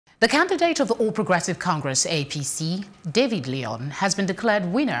The candidate of the All Progressive Congress APC, David Lyon, has been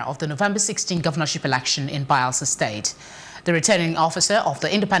declared winner of the November 16 governorship election in Bayelsa State. The returning officer of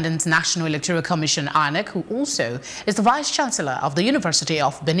the Independent National Electoral Commission INEC, who also is the Vice-Chancellor of the University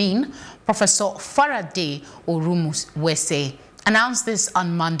of Benin, Professor Faraday Orunmuwese, announced this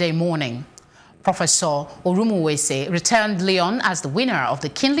on Monday morning. Professor Orunmuwese returned Lyon as the winner of the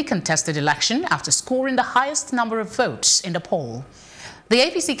keenly contested election after scoring the highest number of votes in the poll. The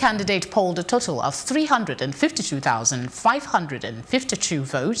APC candidate polled a total of 352,552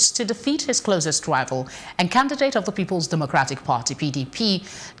 votes to defeat his closest rival and candidate of the People's Democratic Party (PDP),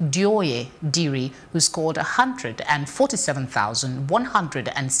 Dioye Diri, who scored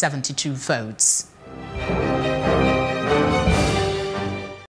 147,172 votes.